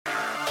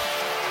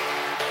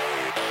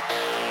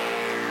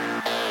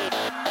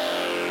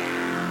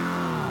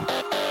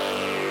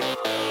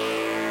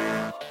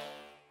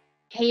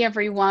Hey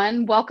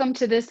everyone, welcome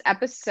to this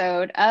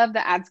episode of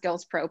the Ad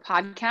Skills Pro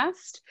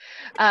podcast.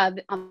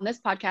 On this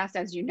podcast,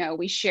 as you know,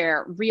 we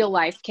share real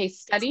life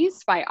case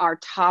studies by our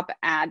top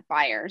ad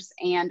buyers.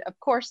 And of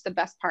course, the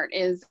best part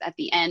is at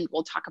the end,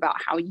 we'll talk about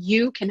how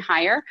you can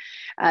hire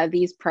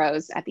these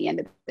pros at the end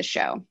of the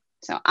show.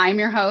 So I'm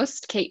your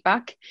host, Kate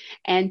Buck,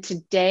 and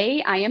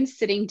today I am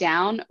sitting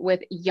down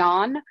with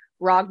Jan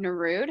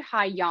Ragnerud.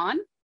 Hi, Jan.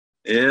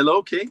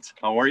 Hello, Kate.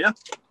 How are you?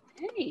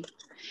 Hey.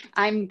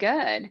 I'm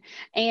good.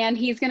 And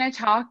he's going to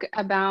talk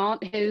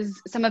about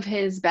some of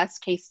his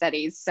best case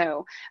studies.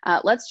 So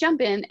let's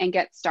jump in and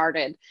get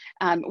started.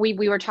 We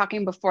were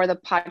talking before the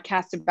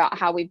podcast about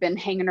how we've been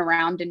hanging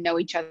around and know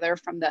each other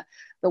from the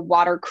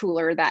water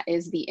cooler that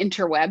is the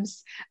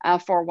interwebs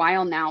for a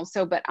while now.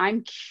 But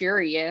I'm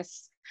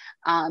curious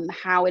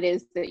how it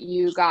is that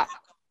you got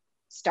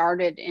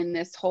started in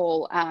this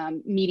whole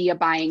media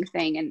buying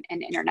thing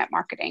and internet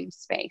marketing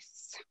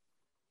space.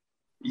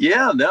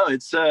 Yeah, no,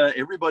 it's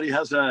everybody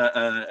has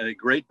a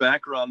great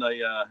background.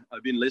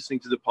 I've been listening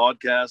to the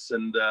podcast,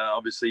 and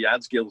obviously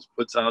AdSkills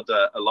puts out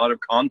a lot of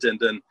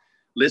content, and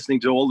listening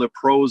to all the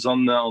pros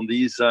on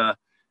these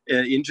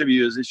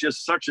interviews. It's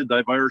just such a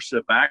diverse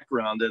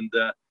background, and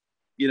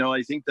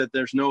I think that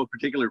there's no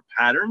particular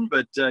pattern,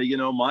 but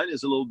mine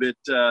is a little bit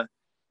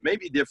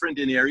maybe different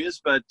in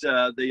areas, but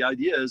the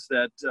idea is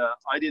that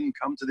I didn't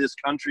come to this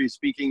country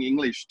speaking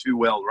English too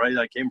well, right?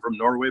 I came from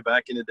Norway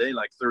back in the day,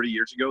 like 30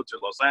 years ago, to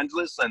Los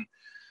Angeles, and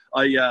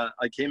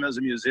I came as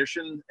a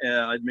musician.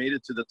 I'd made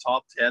it to the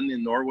top 10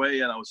 in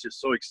Norway, and I was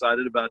just so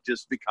excited about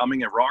just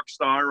becoming a rock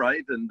star,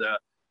 right? And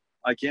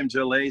I came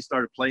to LA,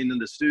 started playing in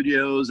the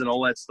studios and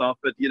all that stuff,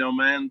 but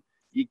man,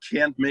 you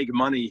can't make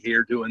money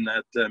here doing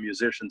that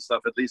musician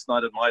stuff, at least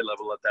not at my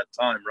level at that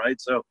time,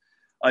 right? So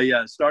I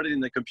started in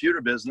the computer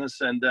business,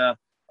 and I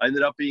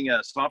ended up being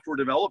a software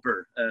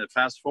developer.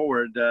 Fast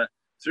forward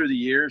through the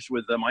years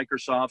with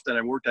Microsoft, and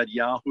I worked at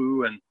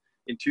Yahoo. And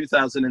in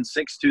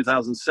 2006,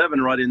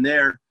 2007, right in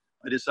there,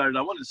 I decided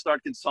I wanted to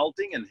start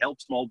consulting and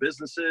help small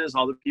businesses,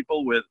 other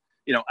people with,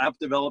 app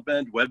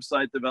development,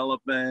 website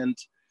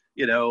development.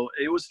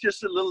 It was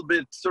just a little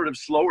bit sort of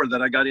slower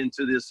that I got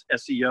into this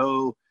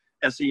SEO,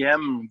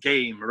 SEM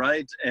game,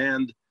 right?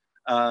 And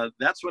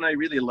that's when I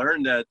really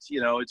learned that,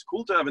 it's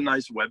cool to have a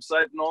nice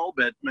website and all,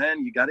 but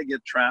man, you got to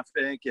get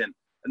traffic. And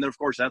then of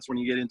course, that's when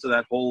you get into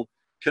that whole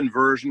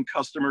conversion,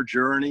 customer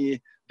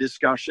journey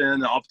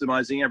discussion,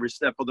 optimizing every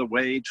step of the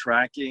way,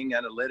 tracking,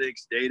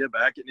 analytics, data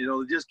back, and,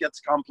 it just gets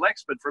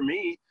complex. But for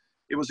me,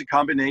 it was a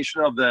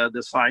combination of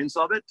the science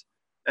of it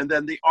and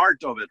then the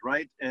art of it,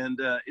 right? And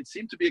it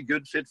seemed to be a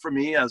good fit for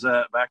me as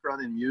a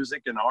background in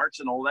music and arts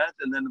and all that.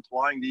 And then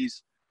applying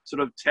these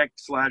sort of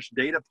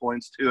tech/data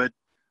points to it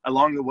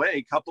along the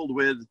way, coupled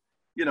with,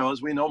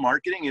 as we know,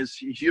 marketing is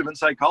human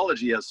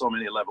psychology at so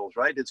many levels,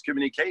 right? It's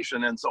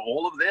communication. And so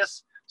all of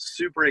this,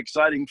 super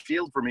exciting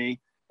field for me,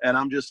 and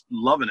I'm just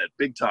loving it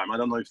big time. I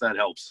don't know if that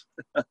helps.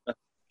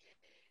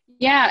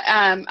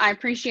 Yeah, I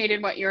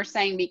appreciated what you're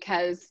saying,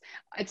 because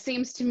it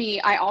seems to me,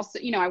 I also,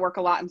 I work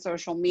a lot in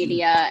social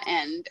media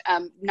and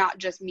not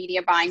just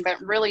media buying, but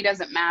it really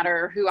doesn't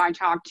matter who I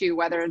talk to,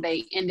 whether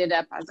they ended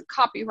up as a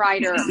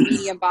copywriter, a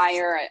media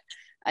buyer,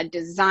 a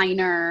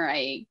designer,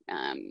 a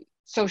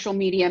social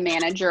media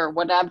manager,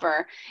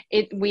 whatever.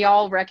 We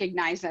all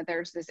recognize that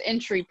there's this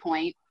entry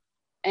point,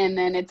 and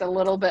then it's a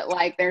little bit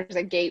like there's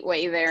a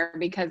gateway there,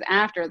 because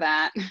after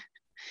that,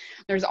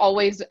 there's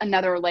always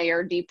another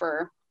layer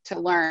deeper to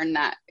learn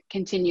that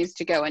continues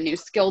to go, a new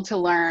skill to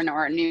learn,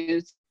 or a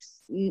new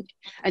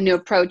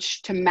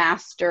approach to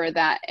master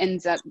that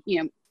ends up,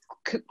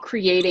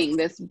 creating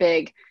this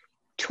big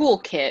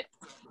toolkit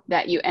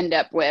that you end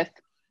up with.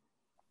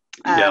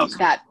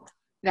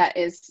 That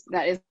is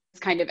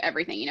kind of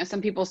everything.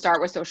 Some people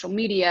start with social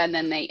media, and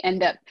then they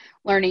end up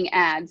learning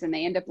ads, and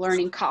they end up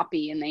learning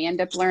copy, and they end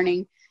up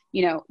learning,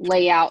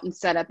 layout and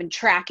setup and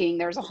tracking.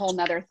 There's a whole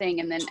nother thing.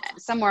 And then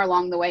somewhere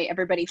along the way,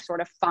 everybody sort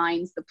of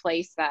finds the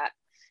place that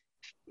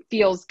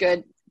feels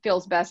good,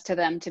 feels best to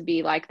them to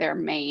be like their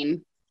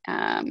main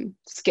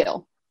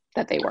skill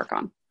that they work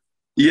on.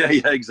 Yeah,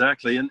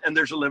 exactly. And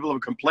there's a level of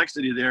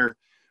complexity there,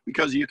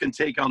 because you can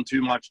take on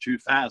too much too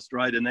fast,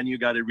 right? And then you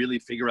got to really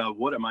figure out,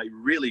 what am I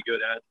really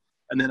good at,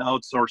 and then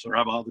outsource or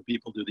have other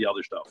people do the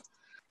other stuff.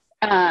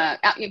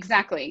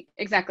 Exactly.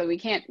 You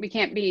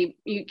can be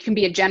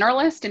a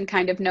generalist and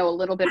kind of know a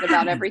little bit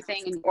about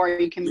everything, or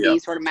you can be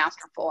sort of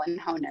masterful and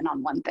hone in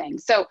on one thing.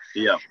 So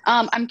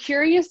I'm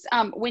curious,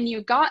 when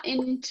you got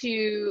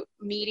into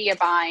media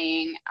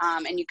buying,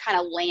 and you kind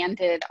of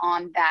landed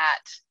on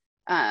that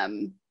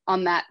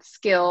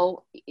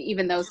skill,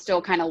 even though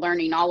still kind of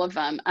learning all of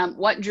them,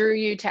 what drew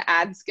you to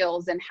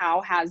AdSkills, and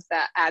how has the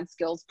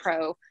AdSkills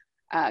Pro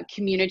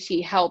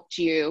community helped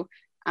you,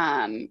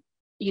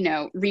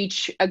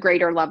 reach a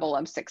greater level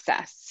of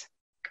success?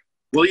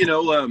 Well,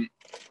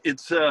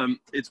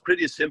 it's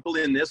pretty simple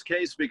in this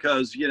case,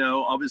 because,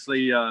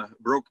 obviously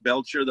Brooke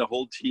Belcher, the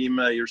whole team,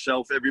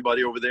 yourself,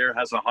 everybody over there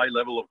has a high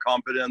level of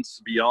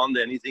competence beyond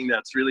anything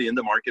that's really in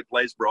the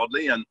marketplace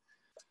broadly. And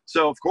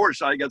So of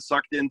course I got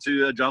sucked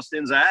into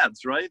Justin's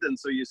ads, right? And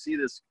so you see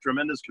this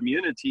tremendous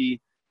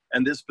community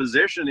and this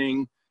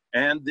positioning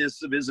and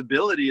this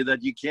visibility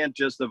that you can't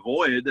just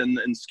avoid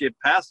and skip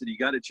past it. You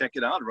got to check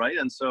it out, right?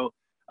 And so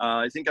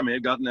I think I may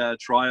have gotten a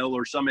trial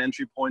or some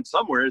entry point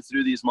somewhere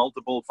through these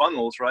multiple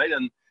funnels, right?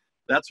 And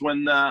that's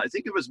when I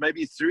think it was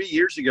maybe 3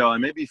 years ago,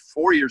 maybe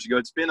 4 years ago.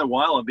 It's been a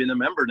while. I've been a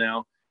member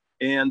now.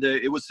 And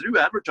it was through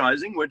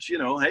advertising, which, you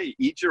know, hey,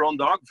 eat your own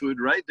dog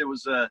food, right? It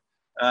was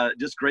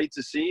just great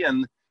to see.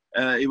 And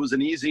it was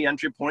an easy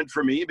entry point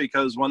for me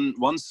because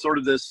once sort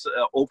of this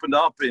opened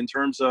up in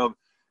terms of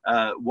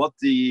what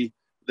the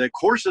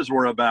courses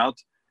were about,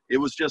 it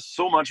was just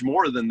so much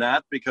more than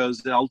that,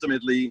 because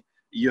ultimately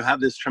you have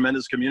this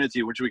tremendous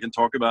community, which we can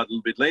talk about a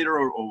little bit later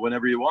or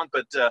whenever you want.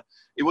 But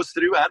it was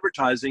through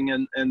advertising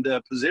and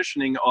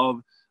positioning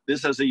of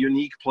this as a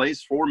unique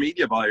place for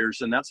media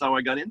buyers. And that's how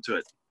I got into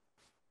it.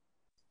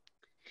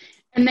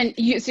 And then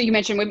you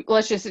mentioned,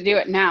 let's just do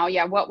it now.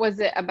 Yeah. What was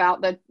it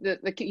about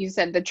you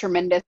said the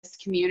tremendous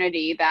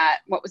community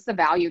what was the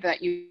value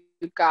that you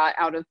got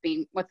out of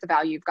what's the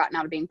value you've gotten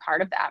out of being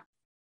part of that?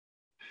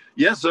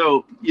 Yeah.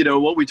 So, you know,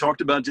 what we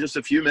talked about just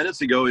a few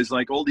minutes ago is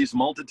like all these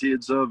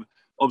multitudes of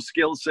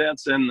skill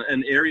sets and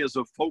areas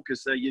of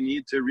focus that you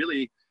need to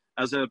really,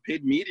 as a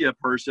paid media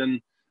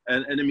person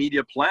and a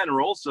media planner,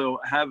 also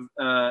have,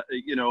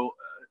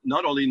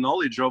 not only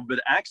knowledge of, but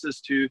access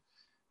to.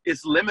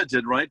 It's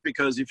limited, right?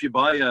 Because if you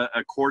buy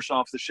a course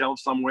off the shelf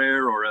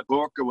somewhere or a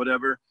book or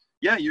whatever,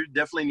 yeah, you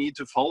definitely need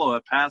to follow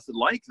a path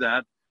like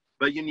that.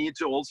 But you need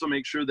to also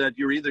make sure that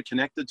you're either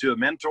connected to a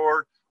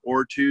mentor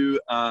or to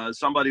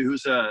somebody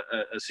who's a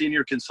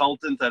senior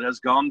consultant that has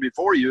gone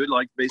before you.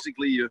 Like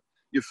basically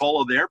you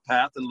follow their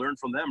path and learn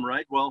from them,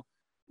 right? Well,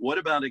 what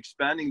about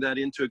expanding that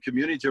into a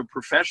community of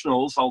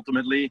professionals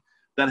ultimately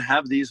that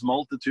have these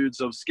multitudes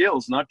of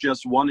skills, not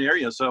just one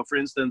area? So for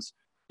instance,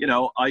 you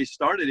know, I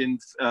started in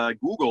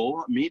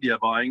Google media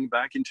buying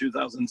back in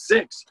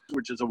 2006,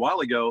 which is a while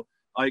ago.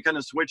 I kind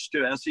of switched to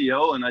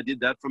SEO, and I did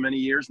that for many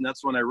years. And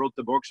that's when I wrote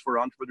the books for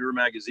Entrepreneur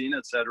Magazine,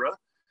 etc.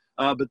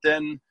 But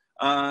then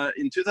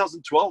in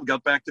 2012,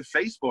 got back to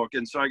Facebook.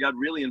 And so I got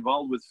really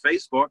involved with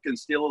Facebook and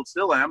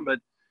still am. But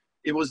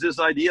it was this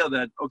idea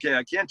that, okay,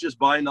 I can't just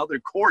buy another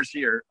course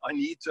here. I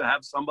need to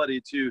have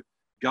somebody to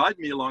guide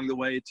me along the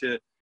way to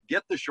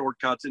get the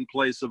shortcuts in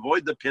place,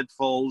 avoid the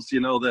pitfalls, you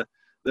know, the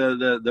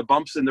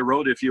bumps in the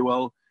road, if you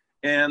will.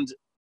 And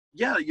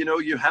yeah, you know,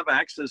 you have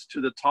access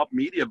to the top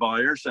media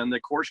buyers and the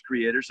course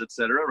creators,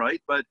 etc., right?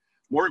 But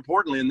more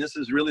importantly, and this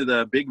is really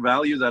the big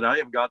value that I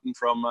have gotten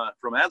from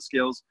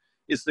AdScales,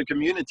 is the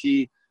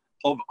community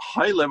of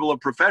high level of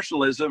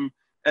professionalism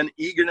and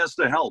eagerness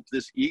to help.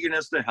 This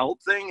eagerness to help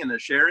thing and the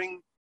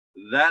sharing,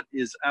 that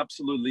is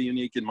absolutely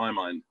unique in my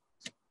mind.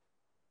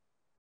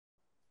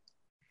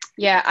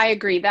 Yeah, I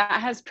agree.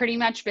 That has pretty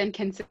much been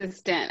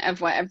consistent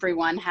of what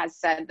everyone has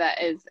said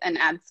that is an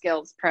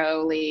AdScales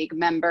Pro League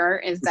member,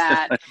 is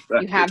that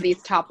you have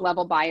these top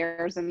level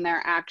buyers and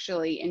they're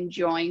actually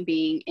enjoying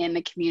being in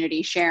the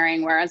community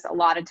sharing. Whereas a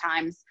lot of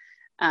times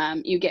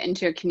you get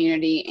into a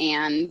community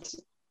and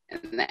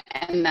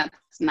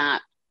that's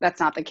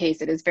not the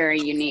case. It is very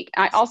unique.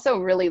 I also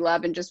really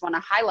love and just want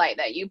to highlight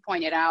that you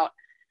pointed out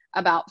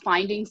about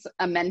finding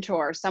a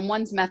mentor,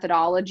 someone's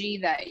methodology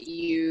that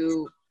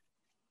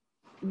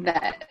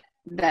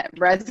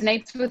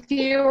resonates with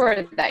you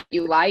or that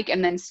you like,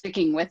 and then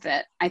sticking with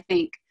it. I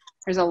think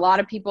there's a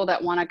lot of people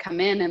that want to come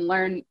in and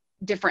learn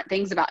different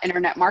things about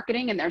internet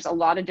marketing, and there's a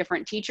lot of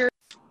different teachers.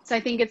 So I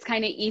think it's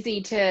kind of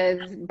easy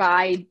to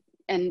buy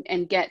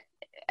and get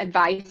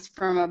advice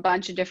from a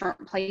bunch of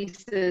different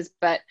places,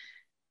 but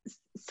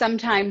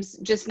sometimes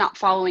just not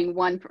following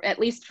one, at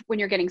least when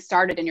you're getting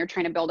started and you're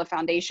trying to build a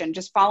foundation,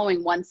 just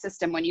following one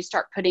system, when you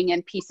start putting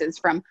in pieces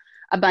from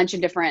a bunch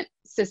of different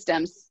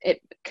systems,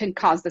 it can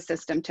cause the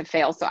system to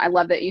fail. So I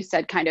love that you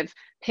said kind of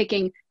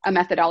picking a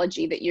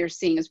methodology that you're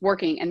seeing is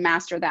working and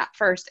master that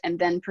first, and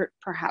then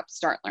perhaps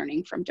start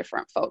learning from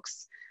different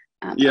folks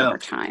over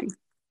time.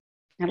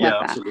 I love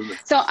that. Absolutely.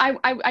 So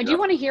I do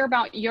want to hear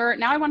about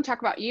now I want to talk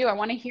about you. I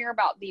want to hear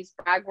about these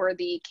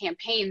brag-worthy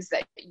campaigns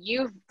that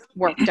you've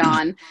worked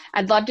on.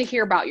 I'd love to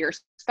hear about your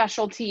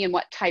specialty and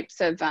what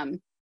types of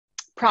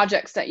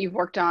projects that you've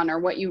worked on, or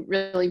what you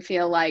really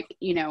feel like,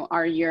 you know,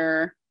 are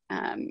your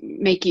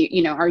make you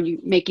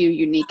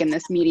unique in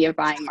this media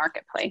buying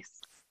marketplace.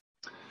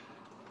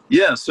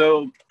 Yeah,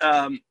 so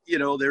you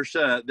know, there's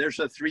a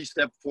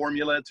 3-step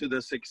formula to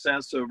the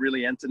success of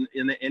really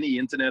in any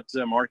internet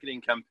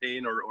marketing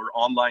campaign or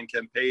online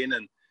campaign,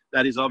 and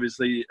that is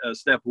obviously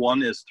step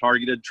 1 is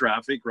targeted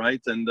traffic,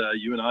 right? And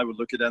you and I would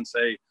look at it and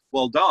say,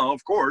 well, duh,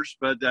 of course.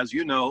 But as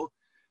you know,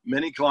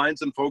 many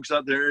clients and folks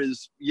out there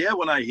is, yeah,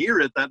 when I hear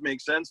it, that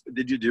makes sense, but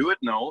did you do it?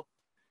 No.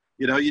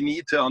 You know, you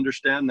need to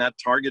understand that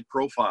target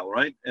profile,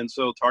 right? And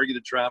so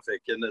targeted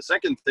traffic. And the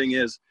second thing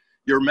is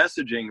your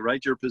messaging,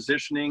 right? Your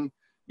positioning.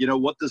 You know,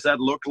 what does that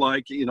look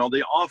like? You know,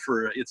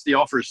 it's the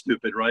offer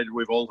stupid, right?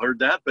 We've all heard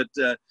that, but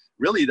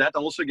really that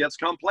also gets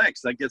complex.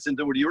 That gets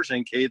into what you were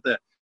saying, Kate, the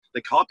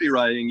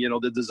copywriting, you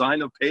know, the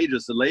design of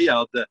pages, the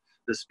layout, the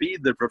the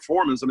speed, the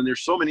performance. I mean,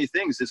 there's so many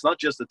things. It's not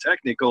just the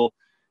technical.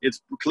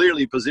 It's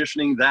clearly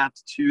positioning that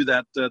to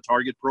that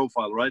target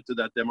profile, right? To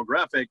that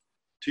demographic,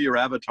 to your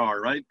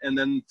avatar, right? And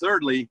then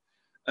thirdly,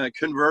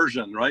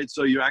 conversion, right?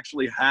 So you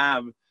actually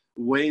have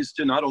ways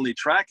to not only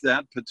track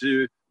that, but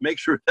to make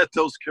sure that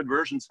those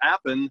conversions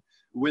happen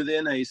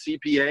within a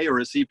CPA or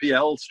a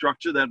CPL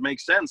structure that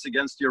makes sense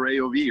against your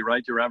AOV,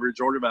 right? Your average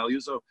order value.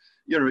 So,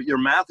 you know, your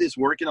math is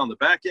working on the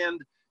back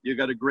end. You've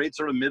got a great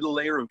sort of middle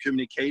layer of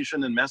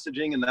communication and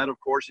messaging. And that, of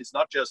course, it's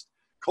not just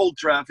cold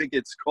traffic,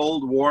 it's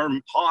cold,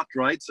 warm, hot,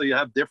 right? So you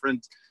have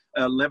different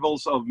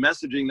levels of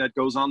messaging that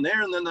goes on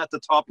there. And then at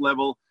the top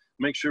level,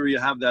 make sure you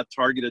have that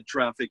targeted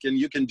traffic. And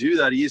you can do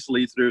that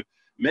easily through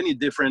many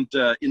different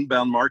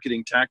inbound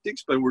marketing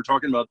tactics, but we're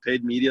talking about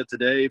paid media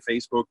today: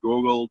 Facebook,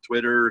 Google,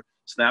 Twitter,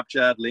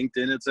 Snapchat,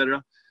 LinkedIn,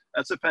 etc.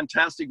 That's a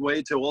fantastic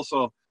way to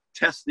also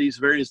test these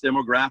various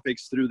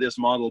demographics through this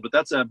model. But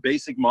that's a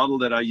basic model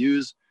that I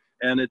use,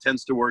 and it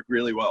tends to work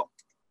really well.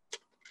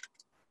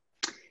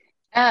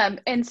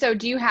 And so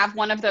do you have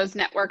one of those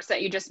networks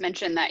that you just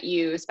mentioned that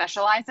you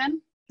specialize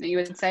in, that you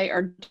would say,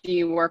 or do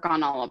you work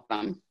on all of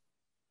them?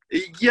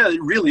 Yeah,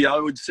 really, I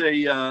would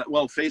say,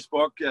 well,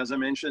 Facebook, as I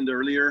mentioned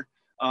earlier,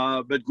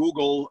 but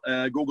Google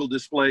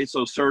Display,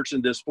 so search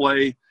and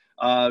display,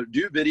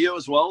 do video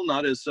as well,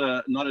 not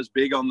as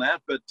big on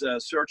that, but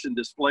search and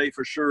display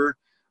for sure.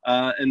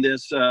 And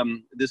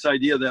this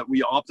idea that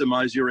we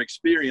optimize your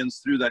experience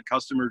through that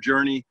customer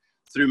journey,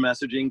 through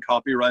messaging,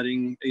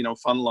 copywriting, you know,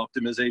 funnel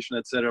optimization,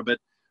 et cetera. But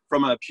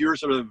from a pure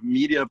sort of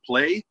media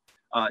play,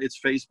 it's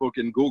Facebook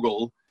and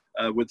Google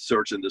with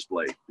search and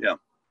display. Yeah.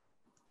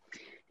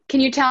 Can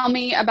you tell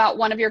me about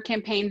one of your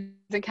campaigns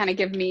and kind of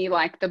give me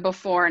like the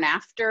before and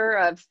after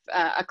of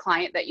a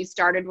client that you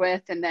started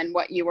with, and then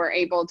what you were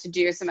able to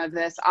do, some of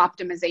this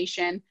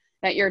optimization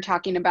that you're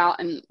talking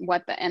about, and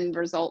what the end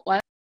result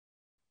was?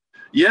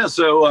 Yeah,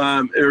 so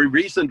a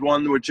recent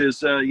one, which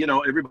is, you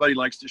know, everybody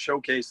likes to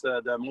showcase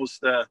the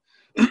most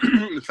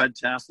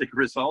fantastic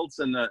results,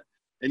 and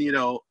you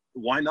know,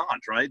 why not,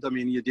 right? I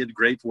mean, you did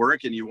great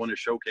work and you want to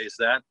showcase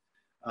that.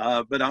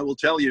 But I will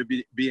tell you,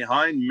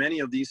 behind many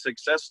of these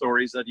success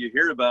stories that you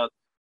hear about,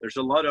 there's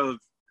a lot of,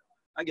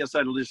 I guess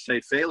I'll just say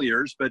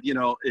failures, but you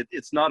know,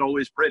 it's not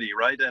always pretty,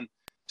 right? And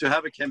to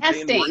have a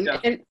campaign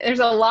testing, there's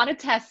a lot of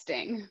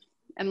testing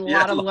and a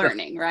lot of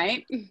learning,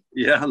 right?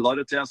 Yeah, a lot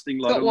of testing,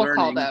 a lot of learning.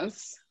 We'll call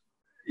those.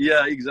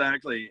 Yeah,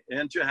 exactly.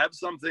 And to have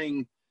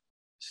something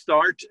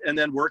start and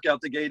then work out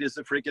the gate is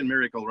a freaking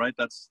miracle, right?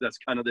 That's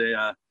kind of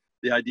the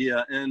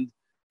idea. And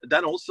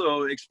that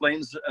also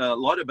explains a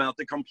lot about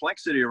the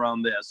complexity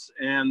around this.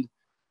 And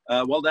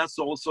well, that's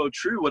also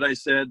true what I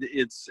said.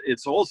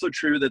 It's also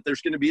true that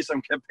there's going to be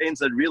some campaigns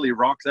that really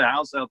rock the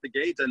house out the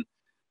gate.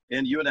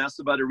 And you had asked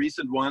about a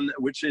recent one,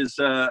 which is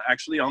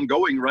actually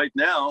ongoing right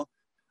now.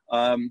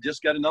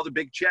 Just got another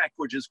big check,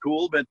 which is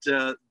cool. But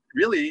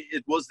really,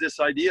 it was this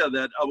idea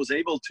that I was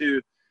able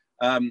to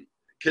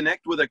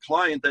connect with a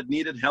client that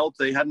needed help.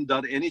 They hadn't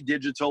done any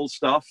digital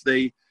stuff.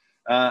 They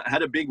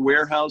had a big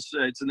warehouse.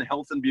 It's in the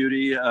health and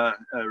beauty,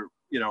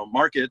 you know,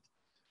 market,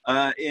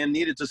 and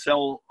needed to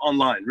sell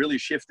online. Really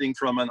shifting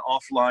from an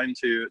offline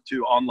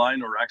to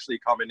online, or actually a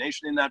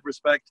combination in that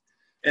respect.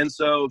 And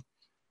so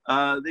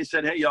they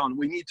said, "Hey, Jan,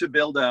 we need to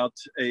build out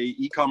a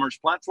e-commerce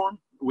platform.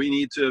 We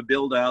need to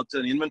build out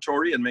an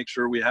inventory and make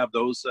sure we have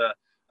those,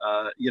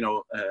 you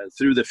know,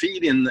 through the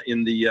feed in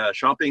the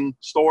shopping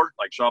store,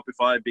 like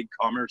Shopify,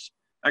 BigCommerce.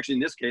 Actually,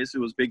 in this case, it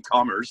was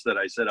BigCommerce that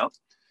I set up,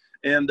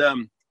 and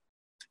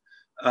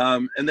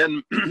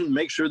then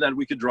make sure that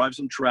we could drive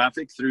some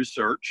traffic through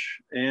search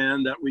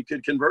and that we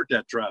could convert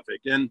that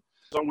traffic. And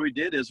so what we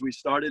did is we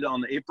started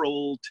on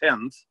April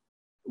 10th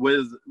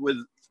with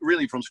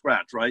really from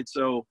scratch, right?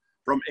 So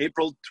from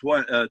April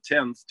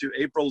 10th to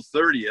April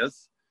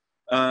 30th,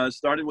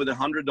 started with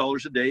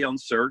 $100 a day on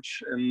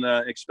search and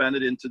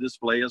expanded into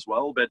display as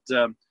well, but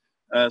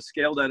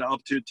scaled that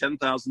up to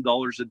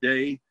 $10,000 a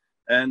day,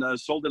 and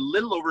sold a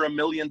little over $1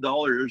 million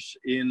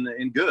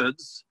in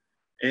goods,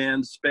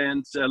 and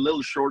spent a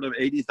little short of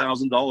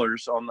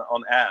 $80,000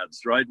 on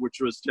ads, right? Which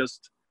was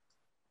just,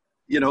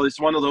 you know, it's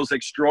one of those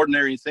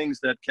extraordinary things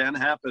that can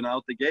happen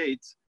out the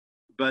gate.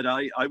 But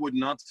I would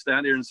not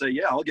stand here and say,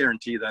 yeah, I'll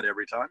guarantee that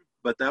every time.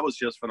 But that was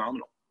just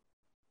phenomenal.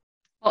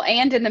 Well,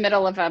 and in the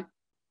middle of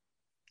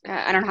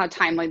I don't know how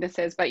timely this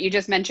is, but you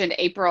just mentioned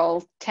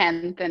April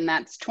 10th, and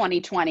that's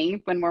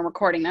 2020 when we're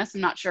recording this. I'm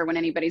not sure when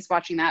anybody's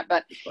watching that,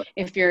 but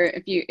if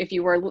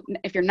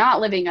you're not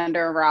living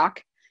under a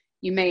rock,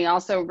 you may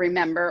also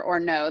remember or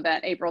know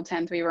that April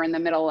 10th, we were in the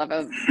middle of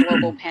a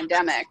global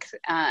pandemic,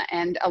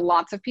 and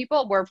lots of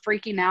people were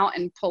freaking out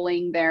and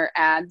pulling their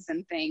ads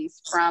and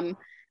things from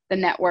the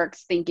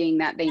networks, thinking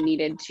that they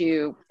needed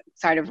to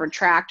sort of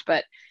retract.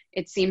 But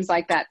it seems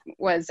like that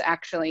was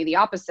actually the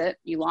opposite.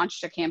 You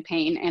launched a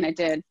campaign and it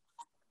did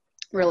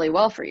really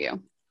well for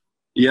you.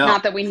 Yeah.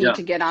 Not that we need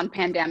to get on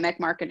pandemic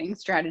marketing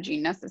strategy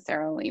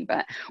necessarily,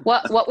 but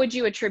what would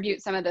you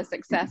attribute some of the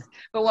success,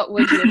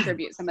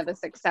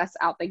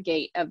 out the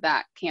gate of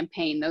that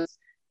campaign, those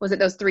Was it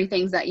those three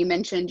things that you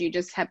mentioned? You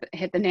just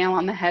hit the nail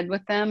on the head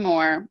with them,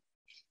 or?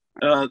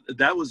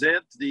 That was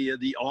it.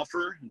 The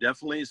offer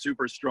definitely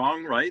super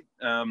strong, right?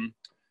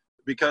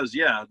 Because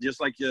just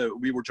like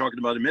we were talking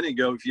about a minute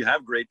ago, if you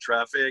have great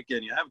traffic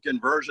and you have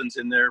conversions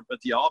in there,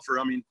 but the offer,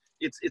 I mean,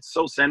 it's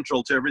so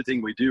central to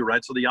everything we do,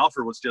 right? So the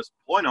offer was just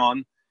point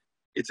on.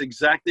 It's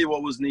exactly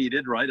what was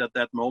needed, right, at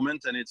that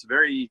moment, and it's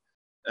very,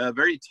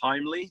 very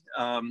timely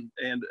and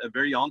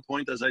very on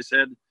point, as I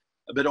said.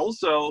 But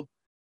also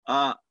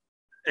a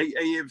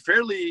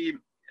fairly,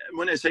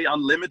 when I say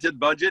unlimited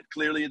budget,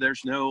 clearly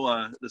there's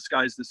no the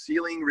sky's the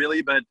ceiling,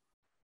 really. But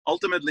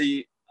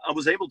ultimately, I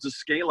was able to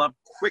scale up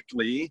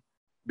quickly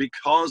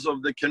because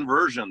of the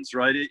conversions,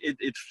 right?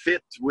 It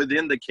fit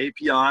within the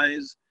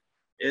KPIs.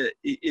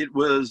 It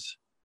was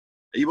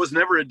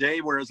never a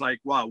day where it's like,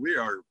 wow, we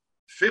are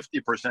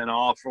 50%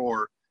 off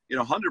or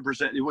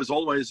 100%. It was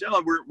always,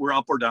 we're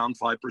up or down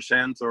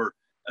 5% or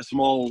a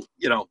small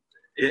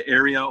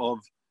area of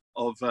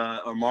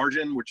a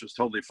margin, which was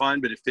totally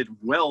fine, but it fit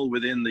well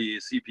within the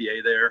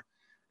CPA there.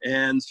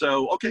 And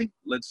so, okay,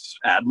 let's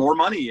add more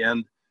money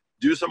and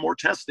do some more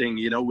testing,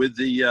 with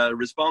the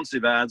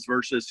responsive ads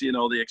versus,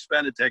 the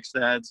expanded text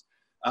ads.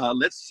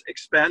 Let's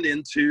expand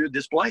into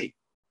display.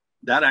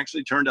 That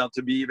actually turned out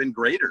to be even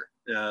greater,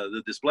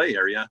 the display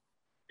area.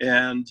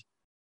 And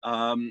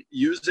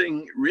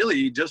using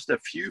really just a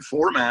few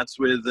formats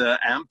with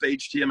AMP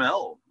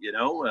HTML,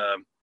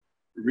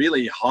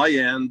 really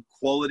high-end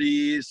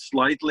quality,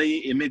 slightly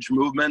image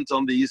movement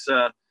on these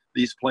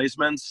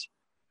placements,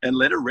 and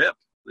let it rip.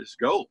 Let's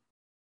go.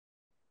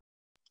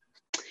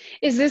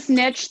 Is this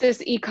niche,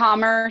 this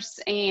e-commerce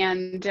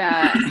and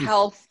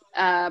health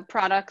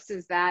products,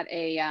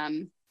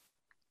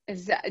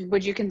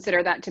 would you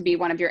consider that to be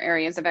one of your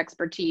areas of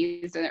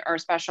expertise or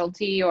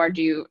specialty, or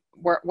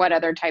what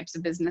other types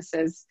of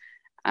businesses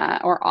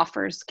or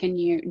offers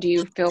do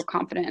you feel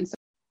confident in?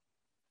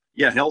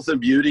 Yeah, health and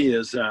beauty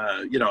is,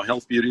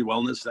 health, beauty,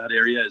 wellness. That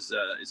area is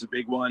a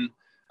big one.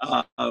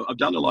 I've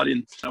done a lot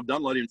in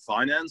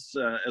finance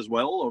as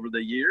well over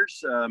the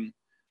years,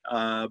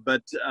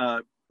 but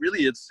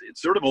really, it's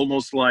sort of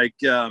almost like,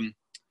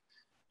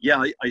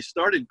 I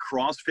started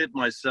CrossFit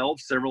myself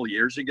several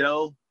years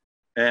ago,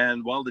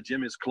 and while the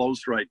gym is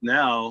closed right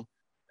now,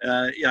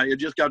 I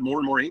just got more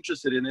and more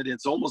interested in it.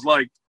 It's almost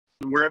like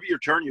wherever you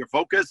turn your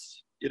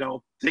focus,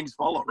 things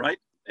follow, right?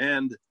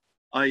 And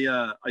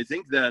I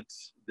think that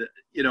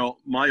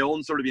my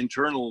own sort of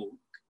internal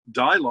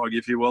dialogue,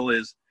 if you will,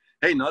 is,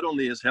 hey, not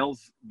only is health,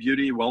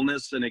 beauty,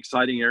 wellness an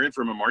exciting area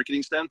from a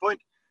marketing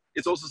standpoint,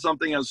 it's also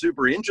something I'm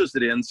super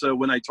interested in. So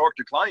when I talk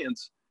to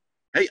clients,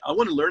 hey, I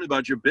want to learn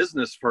about your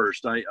business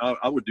first. I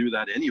would do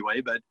that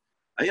anyway, but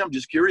hey, I'm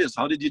just curious,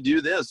 how did you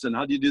do this? And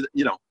how do you do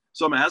that?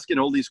 So I'm asking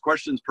all these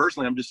questions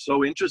personally. I'm just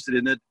so interested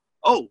in it.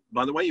 Oh,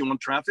 by the way, you want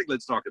traffic?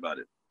 Let's talk about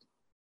it.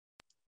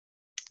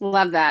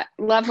 Love that.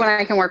 Love when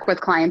I can work with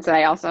clients that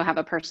I also have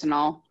a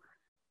personal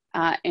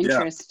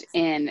interest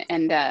in,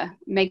 and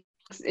makes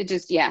it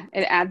just, it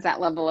adds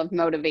that level of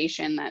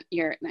motivation that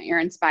you're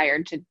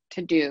inspired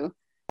to do.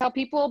 Tell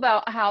people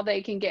about how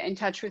they can get in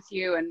touch with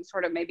you and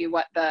sort of maybe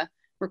what the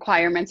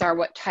requirements are,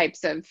 what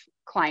types of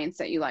clients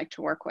that you like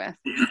to work with.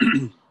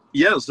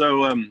 Yeah,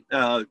 so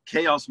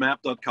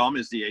chaosmap.com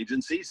is the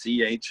agency,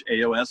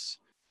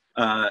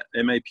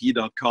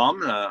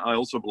 CHAOSMAP.com. I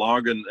also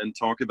blog and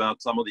talk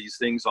about some of these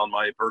things on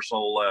my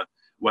personal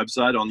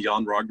website on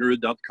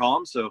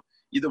janragnerud.com. So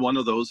either one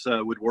of those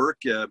would work.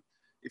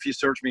 If you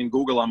search me in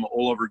Google, I'm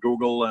all over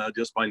Google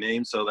just by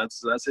name. So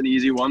that's an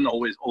easy one.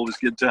 Always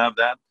good to have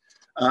that.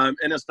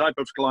 And as type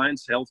of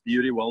clients, health,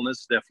 beauty,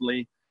 wellness,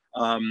 definitely.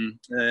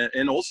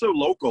 And also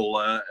local.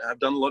 I've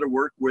done a lot of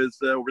work with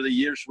over the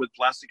years with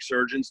plastic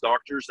surgeons,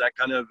 doctors, that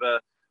kind of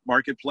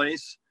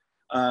marketplace.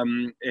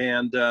 And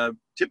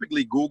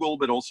typically Google,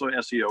 but also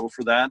SEO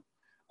for that.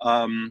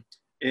 And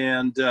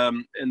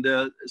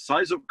the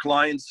size of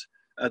clients,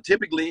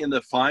 typically in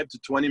the $5 to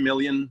 $20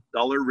 million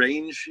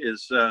range,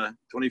 is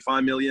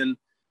 25 million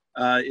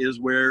is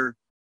where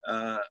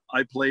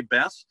I play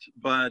best,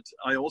 but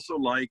I also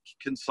like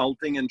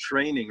consulting and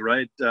training,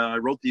 right? I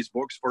wrote these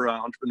books for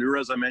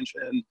entrepreneurs, as I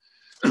mentioned,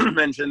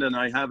 and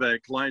I have a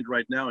client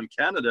right now in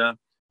Canada,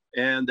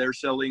 and they're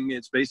selling,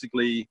 it's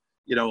basically,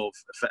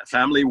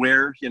 family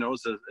wear,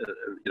 so,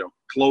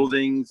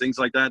 clothing, things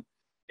like that.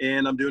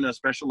 And I'm doing a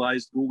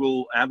specialized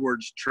Google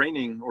AdWords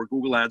training or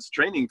Google Ads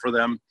training for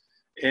them.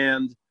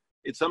 And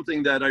it's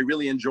something that I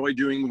really enjoy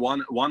doing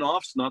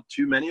one-offs, not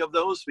too many of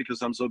those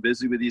because I'm so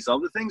busy with these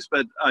other things,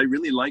 but I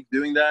really like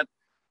doing that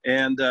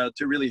and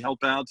to really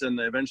help out. And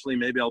eventually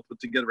maybe I'll put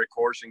together a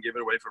course and give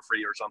it away for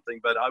free or something.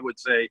 But I would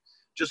say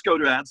just go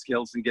to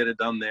AdSkills and get it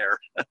done there.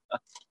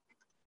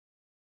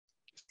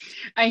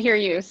 I hear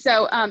you.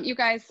 So you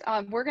guys,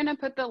 we're going to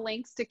put the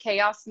links to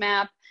Chaos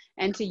Map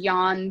and to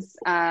Jan's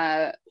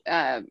websites.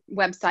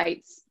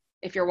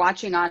 If you're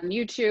watching on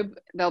YouTube,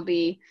 they'll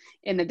be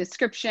in the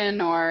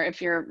description, or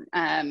if you're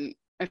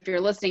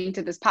listening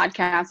to this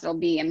podcast, it'll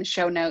be in the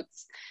show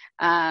notes.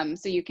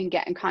 So you can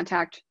get in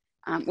contact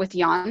with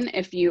Jan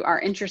if you are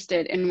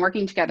interested in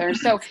working together.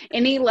 So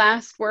any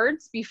last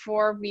words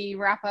before we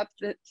wrap up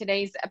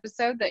today's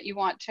episode that you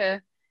want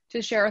to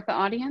share with the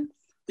audience?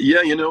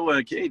 Yeah,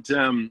 Kate,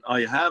 I'm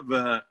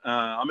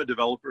a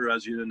developer,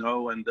 as you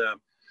know, and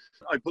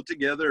I put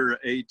together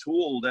a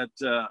tool that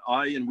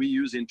we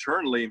use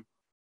internally,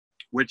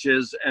 which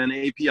is an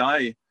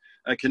API,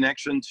 a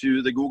connection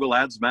to the Google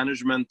Ads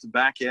Management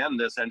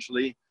backend,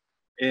 essentially.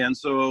 And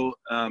so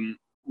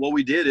what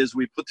we did is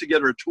we put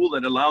together a tool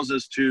that allows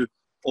us to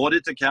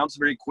audit accounts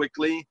very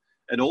quickly.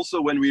 And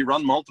also when we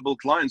run multiple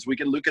clients, we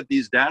can look at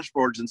these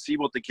dashboards and see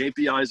what the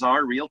KPIs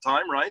are real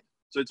time, right?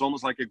 So it's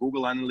almost like a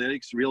Google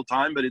Analytics real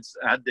time, but it's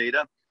ad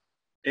data.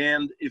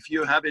 And if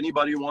you have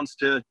anybody who wants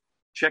to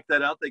check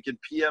that out, they can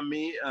PM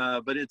me,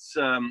 but it's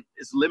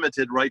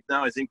limited right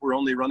now. I think we're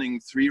only running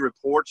 3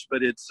 reports,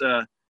 but it's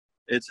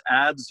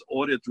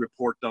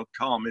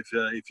adsaudit.report.com if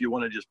you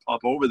want to just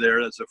pop over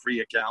there. That's a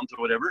free account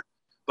or whatever.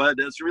 But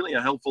it's really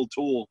a helpful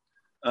tool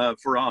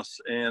for us,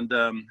 and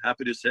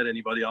happy to set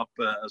anybody up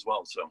as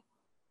well. So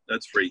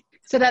that's free.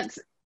 So that's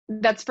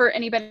for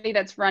anybody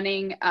that's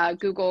running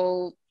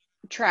Google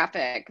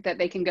traffic, that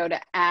they can go to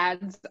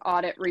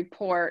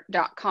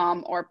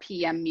adsaudit.report.com or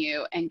PM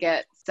you and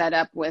get set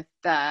up with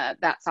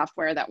that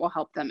software that will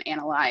help them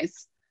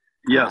analyze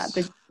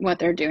what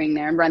they're doing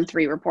there and run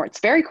 3 reports.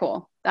 Very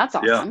cool. That's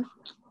awesome.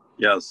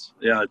 Yeah. Yes.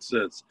 Yeah. It's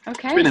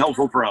been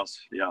helpful for us.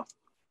 Yeah.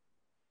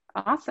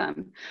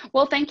 Awesome.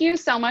 Well, thank you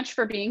so much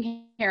for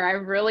being here. I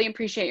really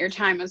appreciate your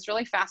time. It was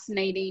really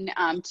fascinating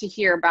to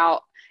hear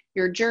about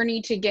your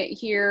journey to get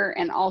here,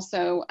 and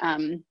also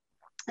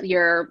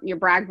your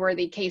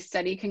brag-worthy case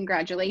study.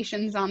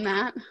 Congratulations on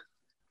that.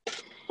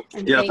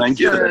 And thank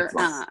you.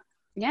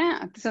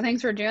 So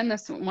thanks for doing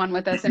this one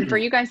with us. And for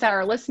you guys that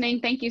are listening,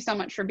 thank you so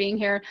much for being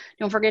here.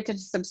 Don't forget to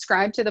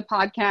subscribe to the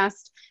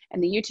podcast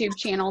and the YouTube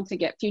channel to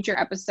get future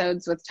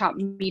episodes with top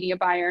media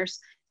buyers.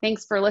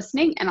 Thanks for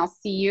listening, and I'll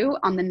see you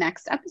on the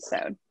next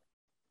episode.